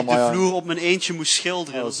do that Dat on ik my de own. vloer op mijn eentje moest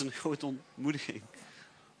schilderen. Dat is een grote ontmoediging.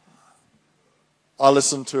 I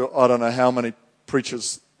listened to, I don't know how many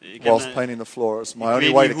preachers Ik heb whilst naar- painting the floor. It's my Ik only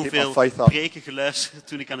weet way niet to keep my hoeveel faith up. preken geluisterd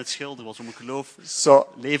toen ik aan het schilderen was om mijn geloof So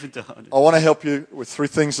levend te houden. I want to help you with 3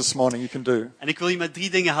 things this morning you can do En ik wil je met 3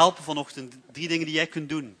 dingen helpen vanochtend. 3 dingen die jij kunt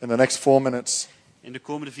doen in the next 4 minutes. in de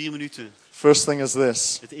komende 4 minuten. First thing is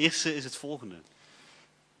this. Het eerste is het volgende.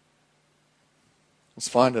 Let's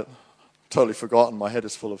find it. Totally forgotten. My head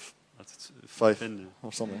is full of Laat het faith vinden.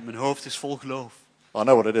 or something. Mijn hoofd is vol geloof. I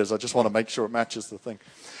know what it is. I just want to make sure it matches the thing.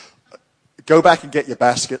 Go back and get your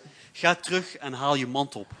basket. Ga terug en haal je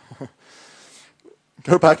mand op.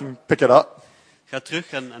 Go back and pick it up. Ga terug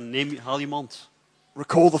en haal je mand.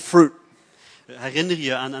 Recall the fruit Herinner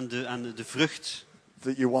je aan de vrucht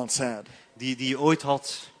that you once had. die je ooit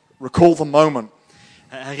had. Recall the moment.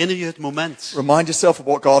 Herinner je het moment. Remind yourself of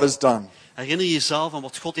what God has done. Herinner je jezelf aan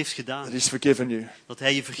wat God heeft gedaan. That He's forgiven you. Dat hij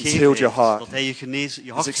je He's vergeven healed your heeft. heart. Dat hij je hart He's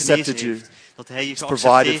genezen accepted you. heeft. Dat hij je provided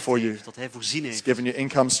geaccepteerd for you. heeft. Dat hij voorzien He's heeft. given you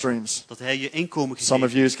income streams. Dat hij je inkomen Some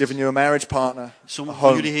of gegeven you has given you a marriage partner, a Sommigen van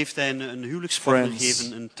jullie home. heeft hij een huwelijkspartner Friends.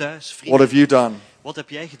 gegeven, een thuis, What vrienden. have you done? Wat heb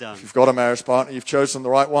jij gedaan? If you've got a marriage partner, you've chosen the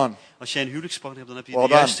right one. Als jij een huwelijkspartner hebt, dan heb je Well de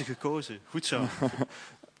done. juiste gekozen. Goed zo.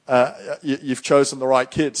 You've chosen the right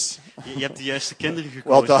kids. Je hebt de juiste kinderen Well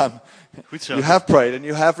gekozen. done. Goed zo. You have prayed and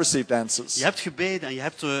you have received answers. Je hebt gebeden en je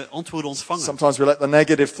hebt antwoorden ontvangen. Sometimes we let the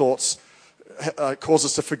negative thoughts cause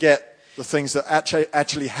us to forget the things that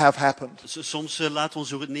actually have happened. Soms laten we ons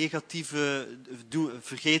door het negatieve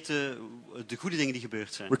vergeten de goede dingen die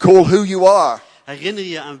gebeurd zijn. Recall who you are. Herinner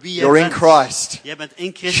je aan wie jij You're in bent. Christ. Jij bent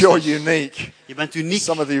in Christus. You're unique. Je bent uniek.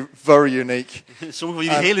 Some of you very unique. Sommigen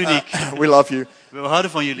van jullie heel uniek. We love you. We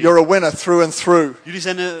houden van jullie. You're a winner through and through. Jullie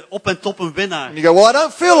zijn op en top een winnaar. And you go, well, I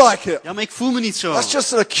don't feel like it. Ja, maar ik voel me niet zo. That's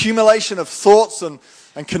just an accumulation of thoughts and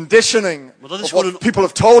conditioning Maar dat is of gewoon what een people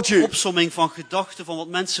have told you. opsomming van gedachten van wat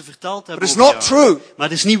mensen verteld hebben. But it's over not jou. true. Maar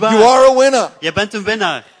het is niet waar. You are a winner. Jij bent een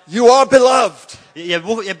winnaar. You are beloved.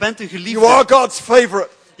 Jij bent een geliefde. You are God's favorite.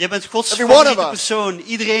 Jij bent Gods Every one of favoriete us. persoon.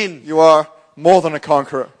 Iedereen. You are more than a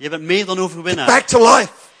conqueror. Jij bent meer dan overwinnaar. Back to life.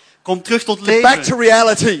 Kom terug tot Back to leven.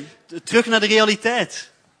 reality. Terug naar de realiteit.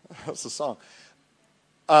 That's the song.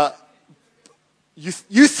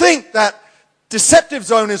 You think that deceptive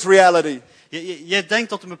zone is reality. Jij denkt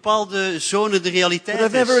dat een bepaalde zone de But realiteit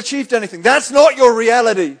they've never is. achieved anything. That's not your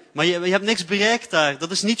reality. Maar je hebt niks bereikt daar.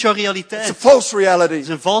 Dat is niet jouw realiteit. It's a false Het reality. is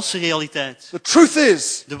een valse realiteit. The truth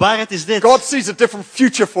is, De waarheid is dit. God sees a different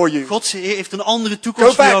future for you. God heeft een andere Go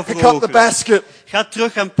toekomst voor jou back, voor pick up the ogen. basket, Ga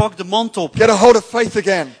terug en pak de mand op. get a hold of faith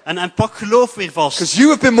again. En pak geloof weer vast. Because you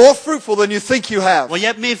have been more fruitful than you think you have. Want je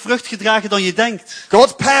hebt meer vrucht gedragen dan je denkt.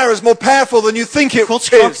 God's power is more powerful than you think it Gods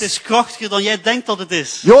kracht is. is krachtiger dan jij denkt dat het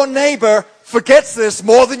is. Your neighbor forgets this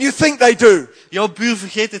more than you think they do. Jouw buur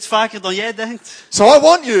vergeet dit vaker dan jij denkt. So I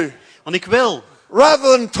want you, Want ik wil rather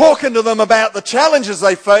than talking to them about the challenges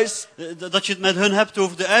they face, dat je het met hun hebt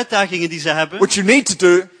over de uitdagingen die ze hebben. which you need to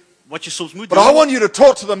do, Wat je soms moet but I doen. want you to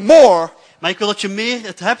talk to them more Maar ik wil dat je meer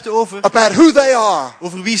het hebt about who they are,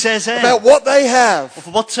 over wie zij zijn. about what they have,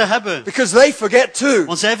 Over wat ze hebben. because they forget too.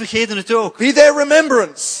 Want zij vergeten het ook. Be their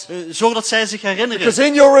remembrance, Zorg dat zij zich herinneren. because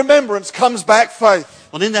in your remembrance comes back faith.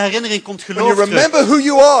 Want in de herinnering komt When you geloof terug. remember who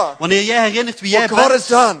you are, Wanneer jij herinnert wie jij what God bent. has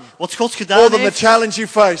done, Wat God more gedaan than the heeft. challenge you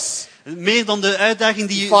face Meer dan de uitdaging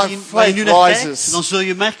die You je, find waar je nu naar faith kijkt. rises Dan zul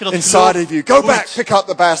je merken dat inside geloof of you. Go back, groeit. pick up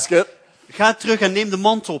the basket. Ga terug en neem de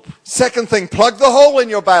mand op. Second thing, plug the hole in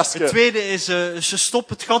your Het basket. tweede is, stop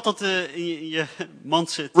het gat dat in je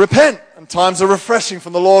mand zit. Repent, and times of refreshing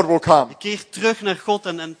from the Lord will come. Keer terug naar God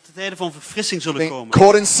en tijden van verfrissing zullen Being komen.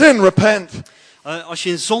 caught in sin, repent. Als je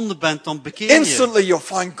in zonde bent, dan bekeer je. Instantly you'll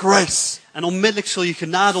find grace En onmiddellijk zul je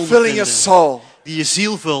genade filling your ondervinden. soul. Die je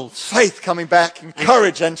ziel vult. Faith coming back and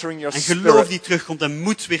courage entering your En geloof spirit. die terugkomt en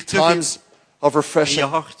moed weer terug Times of in je refreshing.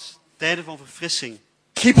 hart. Tijden van verfrissing.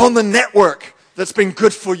 Keep on the network that's been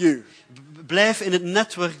good for you. Blijf in het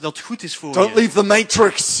netwerk dat goed is voor Don't je. leave the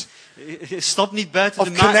matrix Stap niet buiten of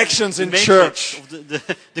de connections in matrix church. of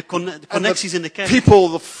de and connecties in de the kerk.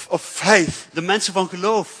 people of faith. De mensen van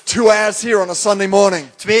geloof. 2 hours here on a Sunday morning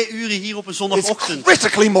 2 uren hier op een is zondagochtend.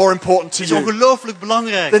 critically more important to Is you ongelooflijk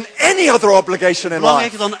belangrijk. than any other obligation in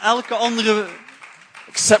Belangrijker life, dan elke andere,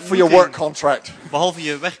 except for your work contract. behalve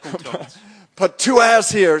je werkcontract. But 2 hours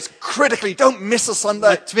here is critically. Don't miss a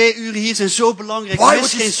Sunday. De 2 uren hier zijn zo belangrijk. Why Mis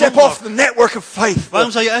would you geen step zondag. off the network of faith?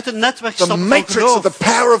 Waarom zou je uit het netwerk The stappen van matrix of geloof? the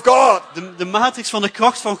power of God. De matrix van de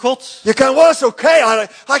kracht van God. You're going, well, it's okay.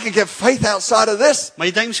 I can get faith outside of this. Maar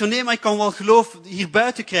je denkt misschien, nee, maar ik kan wel geloof hier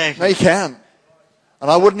buiten krijgen. No, you can.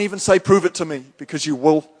 And I wouldn't even say prove it to me, because you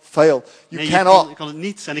will fail. You Nee, cannot je kan het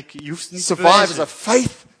niet en je hoeft het niet te survive as a bewijzen.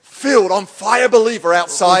 faith-filled, on fire believer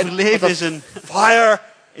outside Overleven of is the een- fire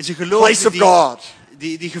Is een place geloof of God.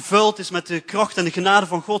 die gevuld is met de kracht en de genade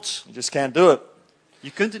van God. You just can't do it.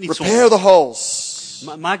 Je kunt het niet Repair zonder. the holes.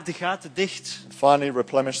 Maak de gaten dicht Finally,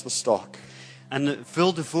 replenish the stock. en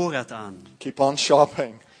vul de voorraad aan. Keep on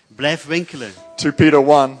shopping. Blijf winkelen. 2 Peter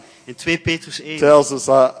 1 In 2 Petrus 1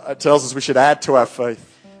 tells us we should add to our faith.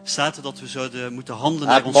 staat er dat we zouden moeten handelen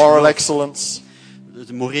naar Add ons moral geloof. excellence.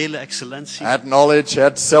 De morele excellentie. Add knowledge.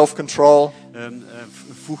 Add self-control.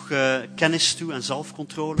 Voeg kennis toe en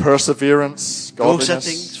zelfcontrole. Perseverance. Godliness.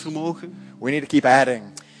 Doorzettingsvermogen. We need to keep adding.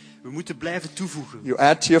 We moeten blijven toevoegen. You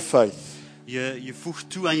add to your faith Je voegt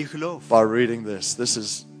toe aan je geloof. by reading this. This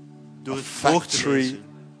is door het woord te lezen.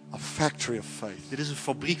 A factory of faith. Dit is een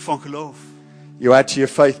fabriek van geloof. You add to your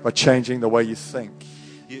faith by changing the way you think.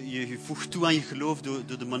 Je voegt toe aan je geloof door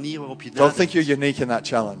de manier waarop je Don't think nadenkt. you're unique in that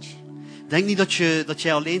challenge. Denk niet dat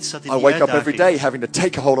jij alleen staat in I die wake up every uitdaging. day having to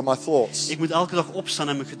take a hold of my thoughts. Ik moet elke dag opstaan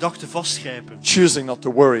en mijn gedachten vastgrijpen. Choosing not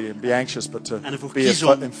to worry and be anxious, but to En ervoor be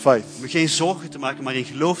kiezen om in faith. me geen zorgen te maken, maar in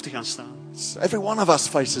geloof te gaan staan. Every one of us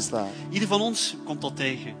faces that. Ieder van ons komt dat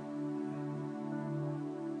tegen.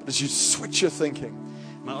 But as you switch your thinking,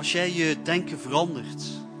 Maar als jij je denken verandert,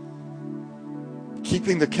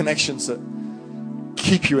 keeping the connections that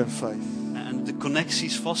keep you in faith. en de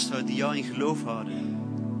connecties vasthoudt die jou in geloof houden.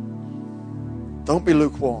 Don't be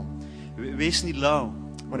lukewarm Wees niet lauw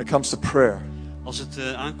when it comes to prayer als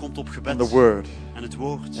het aankomt op gebed and the word en het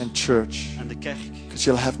woord and church, en de kerk. because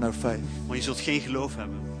you'll have no faith. Maar je zult geen geloof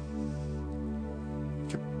hebben.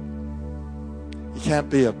 You can't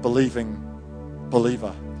be a believing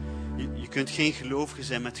believer Je kunt geen gelovige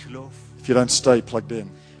zijn met geloof. if you don't stay plugged in.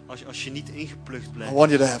 Als je niet ingeplucht I blijft.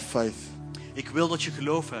 want you to have faith. Ik wil dat je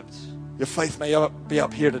geloof hebt. Your faith may be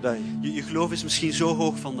up here today. Je geloof is misschien zo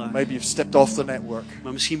hoog vandaag. Maybe you've stepped off the network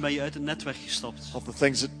Maar misschien ben je uit het netwerk gestapt. of the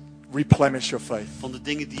things that replenish your faith. Van de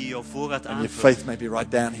dingen die jouw voorraad And your aanvullen. faith may be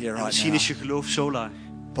right down here En right misschien now. is je geloof zo laag.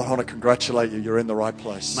 But I want to congratulate you. You're in the right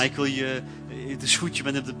place. Maar ik wil je... Het is goed, je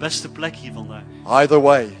bent op de beste plek hier vandaag. Either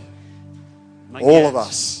way, Maakt niet all uit. of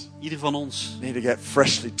us Ieder van ons need to get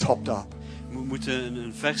freshly topped up moeten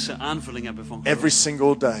een verse aanvulling hebben van geloof. every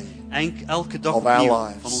single day. Elke dag of our opnieuw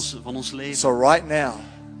lives. van ons leven. So right now,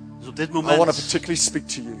 Dus op dit I want moment to particularly speak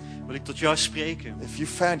to you. wil ik tot jou spreken. If you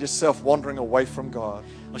found yourself wandering away from God,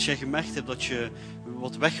 Als jij gemerkt hebt dat je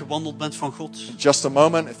wat weggewandeld bent van God. in just a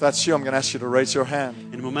moment, if that's you, I'm going to ask you to raise your hand.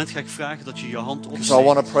 In een moment ga ik vragen dat je je hand Because I want to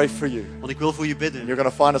opsteekt. pray for you. Want ik wil voor je bidden. And you're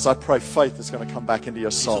going to find as I pray, faith is going to come back into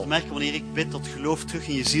your Je zult soul. merken wanneer ik bid dat geloof terug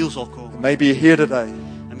in je ziel zal komen. Maybe you're here today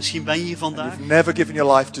En misschien ben je hier and vandaag you've never given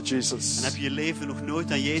your life to en Jesus. heb je je leven nog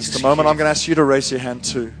nooit aan Jezus Just a moment, I'm gegeven. going to ask you to raise your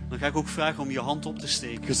hand too. Dan ga ik ook vragen om je hand op te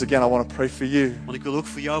steken. Because again, I want to pray for you. Want ik wil ook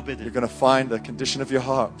voor jou bidden. You're going to find the condition of your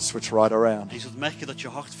heart switch right around. En je zult merken dat je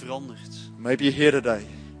hart verandert. Maybe you're here today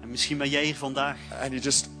En misschien ben jij hier vandaag. and you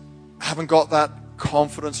just haven't got that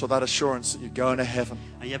confidence or that assurance that you're going to heaven.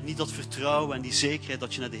 En je hebt niet dat vertrouwen en die zekerheid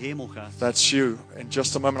dat je naar de hemel gaat. That's you. In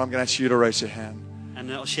just a moment, I'm going to ask you to raise your hand.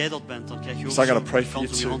 En als jij dat bent, dan krijg je ook So I'm zo'n gonna pray for kans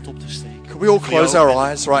om you je too. hand op te steken. Could we all Voor jou close ook our bidden.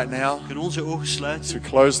 eyes right now We kunnen onze ogen as we sluiten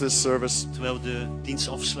close this service? terwijl we de dienst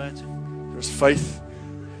afsluiten. There's faith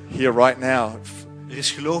here right now. Er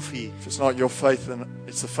is geloof hier. If it's not your faith, then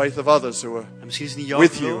it's the faith of others who are En misschien is het niet jouw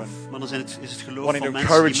With you geloof, maar dan is het geloof wanting van to mensen die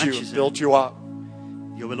encourage met you je and zijn. build you up.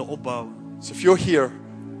 Die jou willen opbouwen. So if you're here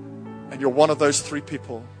and you're one of those three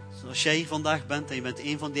people, Dus als jij hier vandaag bent en je bent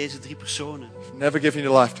een van deze drie personen. you've never given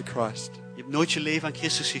your life to Christ, Je hebt nooit je leven aan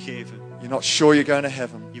Christus gegeven. you're not sure you're going to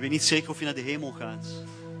heaven, Je weet niet zeker of je naar de hemel gaat.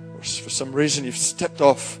 or for some reason you've stepped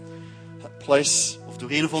off that place Of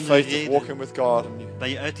door een of of andere faith of reden walking with God, and you ben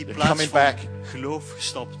je uit die You're plaats coming van back. geloof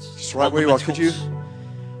gestapt. Just right Wandel where you met are. Could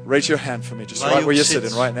God. raise your hand for me, just Waar right je where ook you're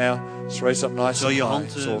zit. sitting right now. Just raise up nice Zou and je high. hand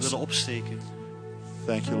It's willen awesome. opsteken.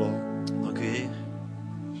 Thank you, Lord. Dank u, Heer.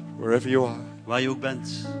 Wherever you are, Waar je ook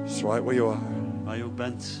bent. just right where you are. Waar je ook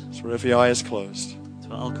bent. Just wherever your eye is closed.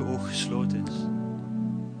 Terwijl elke oog gesloten is.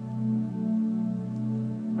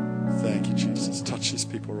 Thank you, Jesus. Touch these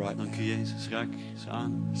people right now. Dank u, Jezus. Raak ze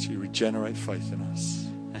aan. As you regenerate faith in us.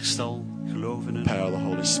 Herstel geloof in hun. Power of the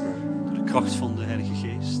Holy Spirit. Door de kracht van de Heilige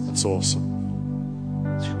Geest. That's awesome.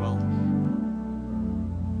 Dat is geweldig.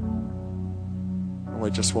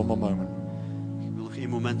 Wait just one more moment. Ik wil nog één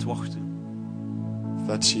moment wachten. If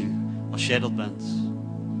that's you, Als jij dat bent.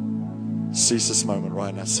 seize this moment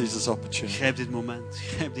right now. Seize this opportunity. Grijp dit moment.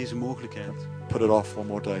 Grijp deze mogelijkheid. Put it off one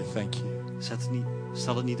more day. Thank you.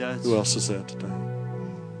 Stel het niet uit. Who else is there today?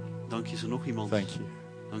 Dank je, is er nog iemand? Thank you.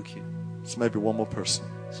 Dank je. It's maybe one more person.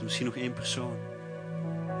 Is er misschien nog één persoon?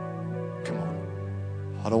 Come on.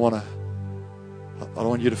 I don't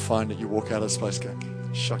want you to find that you walk out of this place going,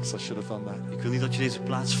 shucks, I should have done that. Ik wil niet dat je deze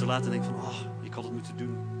plaats verlaat en denkt van, ik had het moeten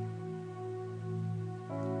doen.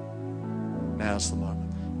 Now's the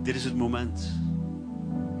moment. Dit is het moment.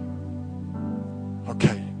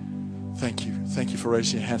 Okay. Thank you. Thank you for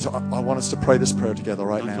raising your hands. I want us to pray this prayer together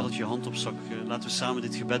right Dank je wel now. dat je hand opstak. Laten we samen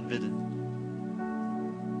dit gebed bidden.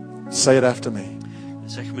 Say it after me. En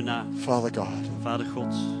zeg me na. Father God, Vader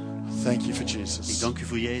God, thank you for ik Jesus. dank u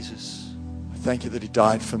voor Jezus. Thank you that he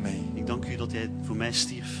died for me. Ik dank u dat hij voor mij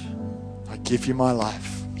stierf. I give you my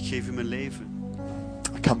life. Ik geef u mijn leven.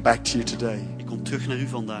 I come back to you today. Ik kom terug naar u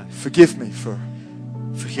vandaag. Forgive me for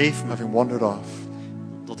Vergeef me having wandered off.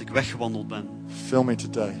 dat ik weggewandeld ben. Fill me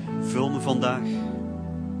today Vul me vandaag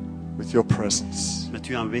with your presence. met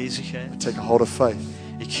uw aanwezigheid. I take a hold of faith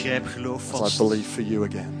Ik grijp geloof as I vast believe for you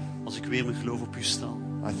again. als ik weer mijn geloof op u stel.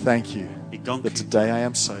 I thank you Ik dank that u today I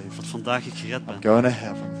am saved. dat vandaag ik gered ben. I'm going to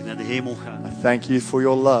heaven. Dat ik naar de hemel ga. I thank you for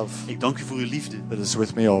your love Ik dank u voor uw liefde that is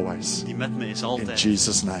with me always. die met me is In altijd.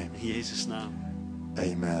 Jesus' name. In Jezus' naam.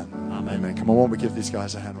 Amen. Amen. Amen. Come on, won't we give these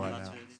guys a hand right Laten now? we